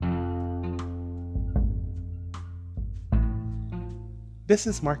This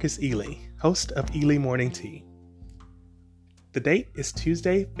is Marcus Ely, host of Ely Morning Tea. The date is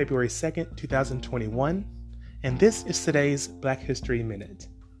Tuesday, February 2nd, 2021, and this is today's Black History Minute.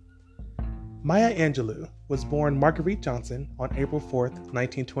 Maya Angelou was born Marguerite Johnson on April 4th,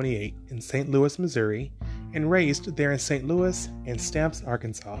 1928 in St. Louis, Missouri, and raised there in St. Louis and Stamps,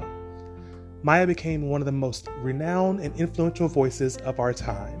 Arkansas. Maya became one of the most renowned and influential voices of our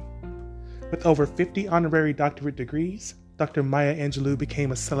time. With over 50 honorary doctorate degrees, Dr. Maya Angelou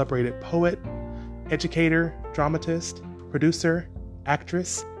became a celebrated poet, educator, dramatist, producer,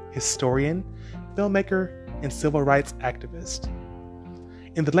 actress, historian, filmmaker, and civil rights activist.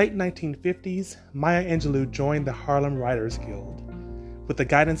 In the late 1950s, Maya Angelou joined the Harlem Writers Guild. With the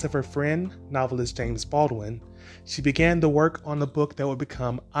guidance of her friend, novelist James Baldwin, she began the work on the book that would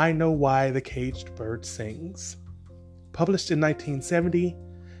become I Know Why the Caged Bird Sings. Published in 1970,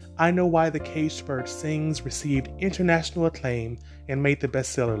 I Know Why the Caged Bird Sings received international acclaim and made the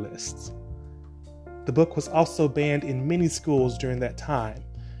bestseller lists. The book was also banned in many schools during that time,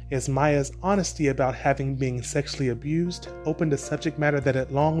 as Maya's honesty about having been sexually abused opened a subject matter that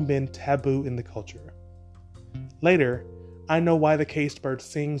had long been taboo in the culture. Later, I Know Why the Caged Bird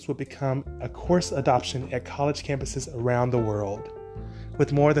Sings would become a course adoption at college campuses around the world.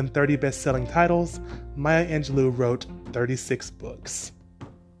 With more than 30 best-selling titles, Maya Angelou wrote 36 books.